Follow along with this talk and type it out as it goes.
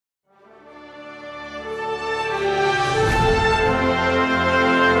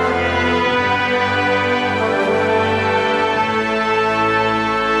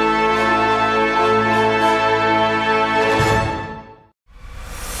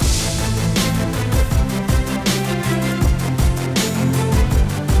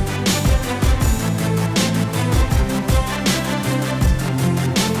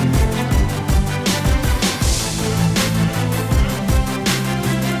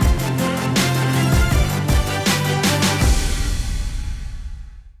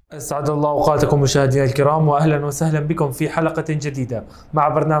أسعد الله أوقاتكم مشاهدينا الكرام، وأهلا وسهلا بكم في حلقة جديدة مع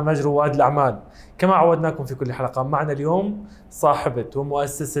برنامج رواد الأعمال. كما عودناكم في كل حلقة، معنا اليوم صاحبة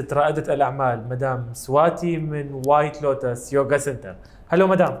ومؤسسة رائدة الأعمال مدام سواتي من White Lotus Yoga Center. Hello,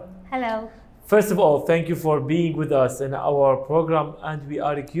 madam. Hello. First of all, thank you for being with us in our program, and we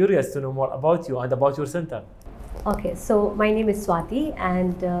are curious to know more about you and about your center. Okay, so my name is Swati,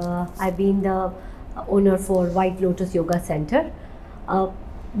 and I've been the owner for White Lotus Yoga Center.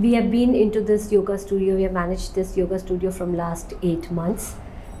 We have been into this yoga studio. We have managed this yoga studio from last 8 months,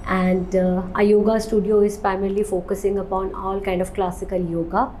 and our yoga studio is primarily focusing upon all kind of classical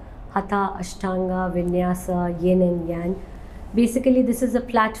yoga, Hatha, Ashtanga, Vinyasa, Yin and Yang. Basically, this is a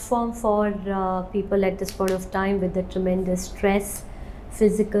platform for people at this point of time with the tremendous stress,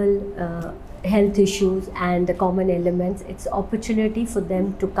 physical health issues and the common elements. It's opportunity for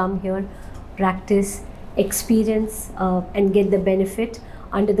them to come here, practice, experience and get the benefit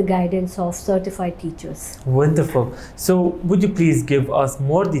under the guidance of certified teachers. Wonderful. So would you please give us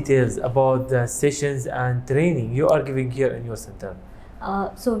more details about the sessions and training you are giving here in your center?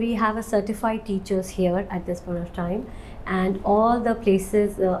 So we have a certified teachers here at this point of time, and all the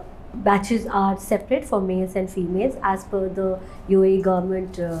places, batches are separate for males and females as per the UAE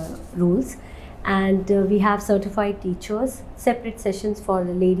government rules. And we have certified teachers, separate sessions for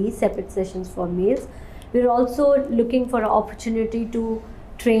the ladies, separate sessions for males. We're also looking for an opportunity to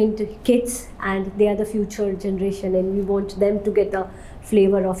train kids, and they are the future generation, and we want them to get a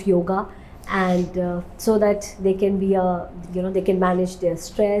flavor of yoga, and so that they can be they can manage their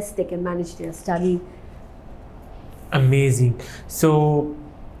stress, they can manage their study. Amazing. So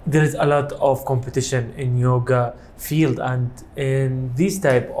there is a lot of competition in yoga field and in these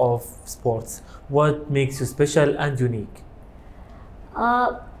type of sports. What makes you special and unique?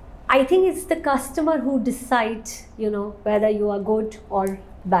 I think it's the customer who decides, whether you are good or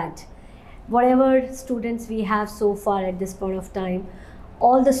bad. Whatever students we have so far at this point of time,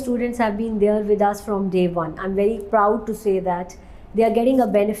 all the students have been there with us from day one. I'm very proud to say that they are getting a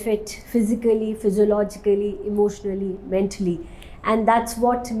benefit physically, physiologically, emotionally, mentally, and that's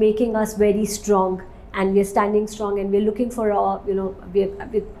what making us very strong. And we're standing strong, and we're looking for we're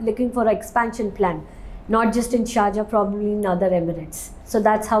looking for an expansion plan, not just in Sharjah, probably in other Emirates. So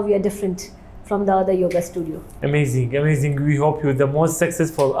that's how we are different from the other yoga studio. Amazing, amazing. We hope you're the most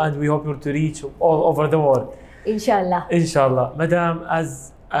successful, and we hope you're to reach all over the world. Inshallah. Inshallah. Madam,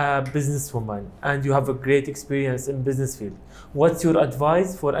 as a businesswoman, and you have a great experience in business field, what's your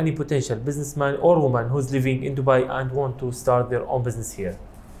advice for any potential businessman or woman who's living in Dubai and want to start their own business here?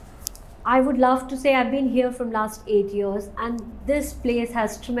 I would love to say I've been here from last 8 years, and this place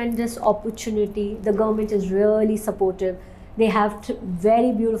has tremendous opportunity. The government is really supportive. They have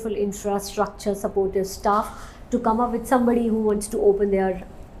very beautiful infrastructure, supportive staff to come up with somebody who wants to open their,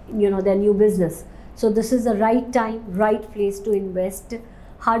 their new business. So this is the right time, right place to invest.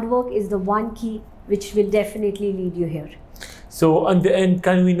 Hard work is the one key which will definitely lead you here. So in the end,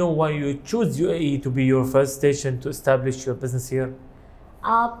 can we know why you choose UAE to be your first station to establish your business here?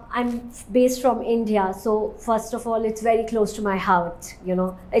 I'm based from India, so first of all, it's very close to my heart,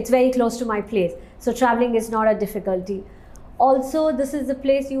 it's very close to my place. So traveling is not a difficulty. Also, this is a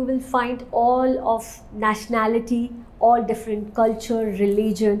place you will find all of nationality, all different culture,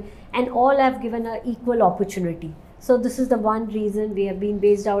 religion, and all have given an equal opportunity. So this is the one reason we have been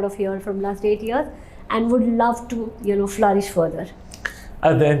based out of here from last 8 years, and would love to, flourish further.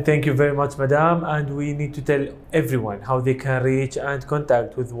 At the end, thank you very much, madam, and we need to tell everyone how they can reach and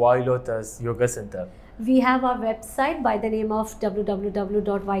contact with White Lotus Yoga Center. We have our website by the name of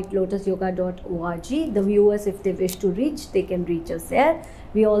www.whitelotusyoga.org. The viewers, if they wish to reach, they can reach us there.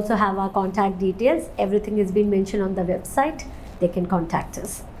 We also have our contact details. Everything has been mentioned on the website. They can contact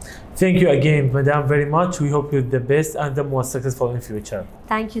us. Thank you again, madam, very much. We hope you're the best and the most successful in future.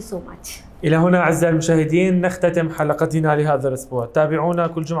 Thank you so much. إلى هنا أعزائي المشاهدين نختتم حلقتنا لهذا الأسبوع. تابعونا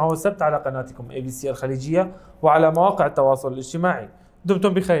كل جمعة وسبت على قناتكم ABC الخليجية وعلى مواقع التواصل الاجتماعي.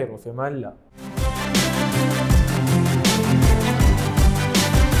 دمتم بخير وفي أمان الله.